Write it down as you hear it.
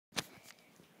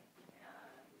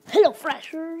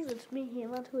Freshers, it's me,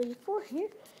 Hema24 here,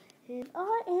 and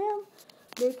I am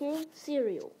making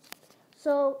cereal.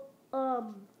 So,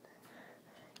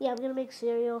 yeah, I'm gonna make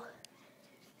cereal.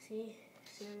 See,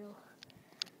 cereal.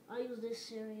 I use this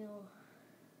cereal.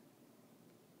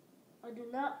 I do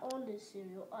not own this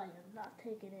cereal. I am not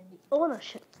taking any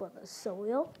ownership for the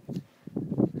cereal.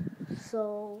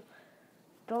 So,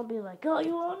 don't be like, oh,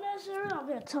 you own that cereal? I'm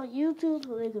gonna tell YouTube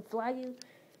so they can flag you.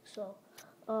 So,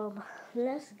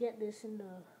 let's get this in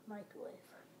the microwave.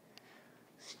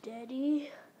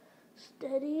 Steady,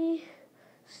 steady,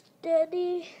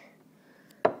 steady.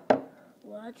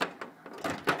 What?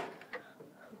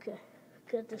 Okay,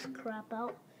 get this crap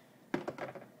out.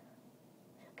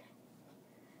 Okay.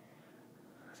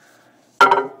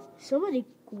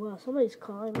 Somebody's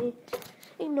calling me.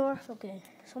 Ignore. Okay,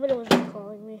 somebody was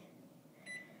calling me.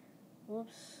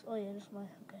 Whoops. Oh yeah, this is my.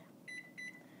 Okay.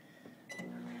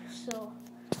 So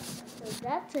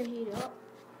that's a heat up.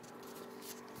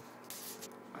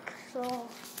 So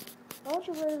I want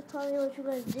you guys to tell me what you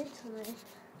guys did today.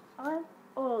 I'm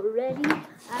already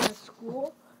out of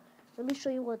school. Let me show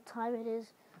you what time it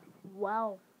is.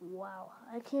 Wow.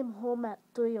 I came home at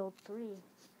 3:03.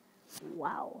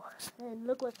 Wow. And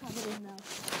look what time it is now.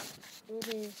 It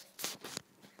is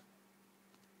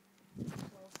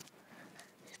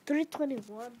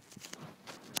 3:21.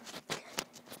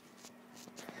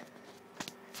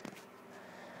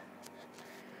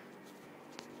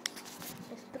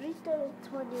 It's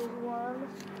 3:21.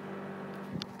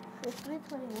 It's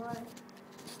 3:21.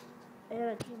 And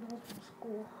I came home from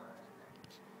school.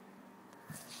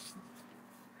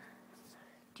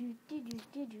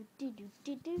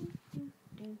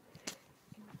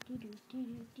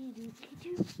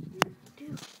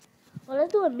 Well,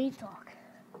 let's do a meat talk.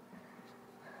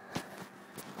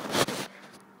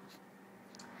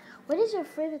 What is your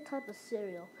favorite type of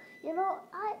cereal? You know,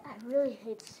 I really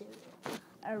hate cereal.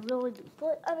 I really do.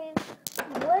 But, I mean,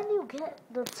 when you get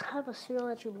the type of cereal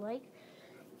that you like,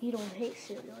 you don't hate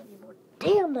cereal anymore.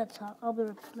 Damn, that's hot.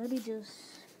 Let me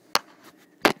just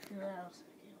do that.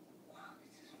 Wow,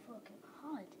 this is fucking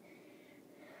hot.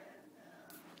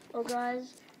 Well,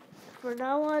 guys, for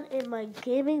now on in my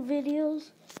gaming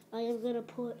videos, I'm gonna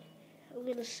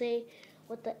say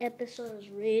what the episode is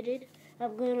rated.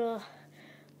 I'm gonna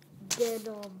then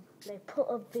like put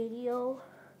a video,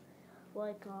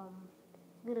 like I'm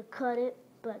gonna cut it,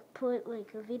 but put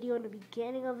like a video in the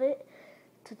beginning of it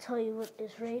to tell you what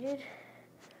is rated.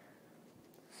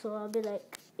 So I'll be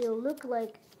like, it'll look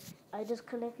like I just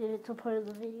connected it to part of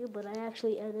the video, but I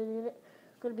actually edited it.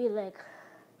 It's gonna be like,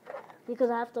 because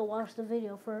I have to watch the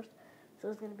video first, so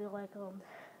it's gonna be like,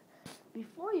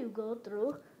 before you go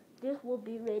through, this will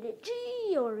be rated G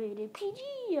or rated PG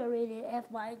or rated F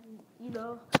by, you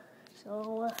know.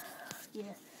 So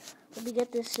yeah, let me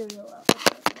get this cereal out.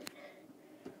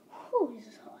 Whew, this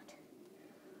is hot.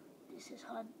 This is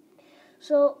hot.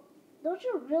 So, don't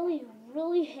you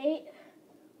really hate?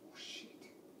 Oh, shit.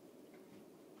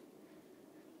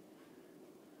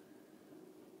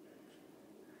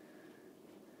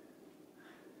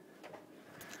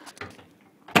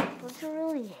 Don't you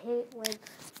really hate when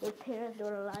your parents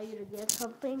don't allow you to get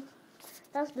something?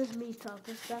 That's just me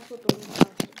talking. That's what the meat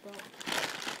talk is about.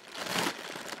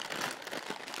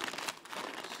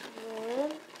 So,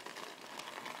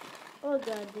 oh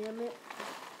god damn it.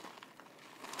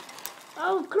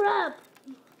 Oh crap!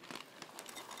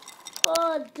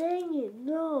 Oh dang it,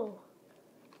 no.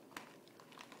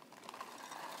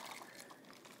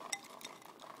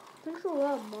 Thanks a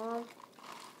lot, Mom.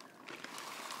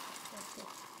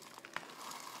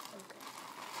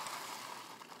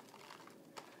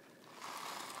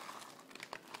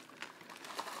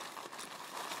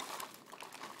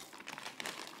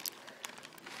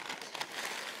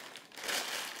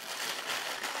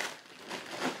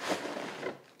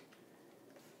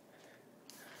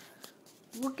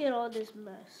 Look at all this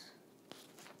mess.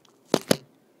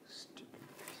 Stupid.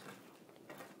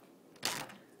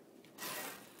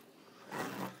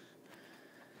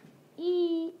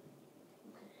 Eat.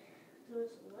 So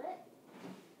it's wet.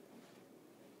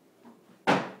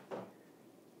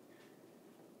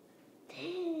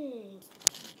 Dang.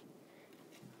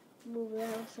 Move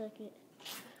that a second.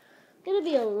 It's gonna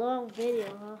be a long video,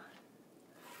 huh?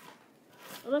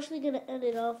 I'm actually gonna end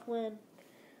it off when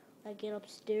I get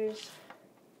upstairs,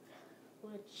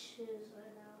 which is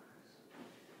right now.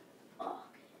 Oh,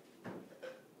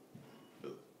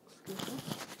 okay. Excuse me.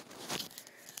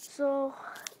 So,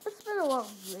 it's been a long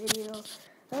video.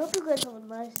 I hope you guys have a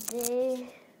nice day.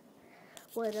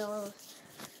 What else?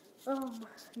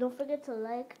 Don't forget to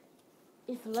like.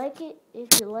 If you like it,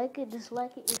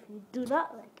 dislike it if you do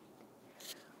not like it.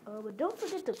 But don't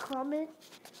forget to comment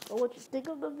on what you think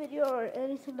of the video or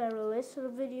anything that relates to the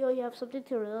video. You have something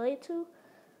to relate to,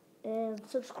 and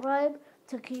subscribe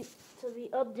to be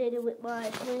updated with my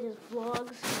latest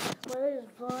vlogs. My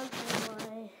latest vlogs are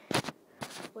my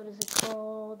what is it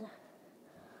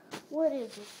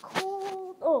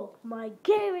called? Oh, my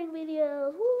gaming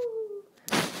videos. Woo!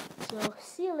 So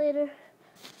see you later.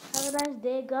 Have a nice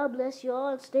day. God bless you all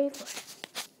and stay fresh.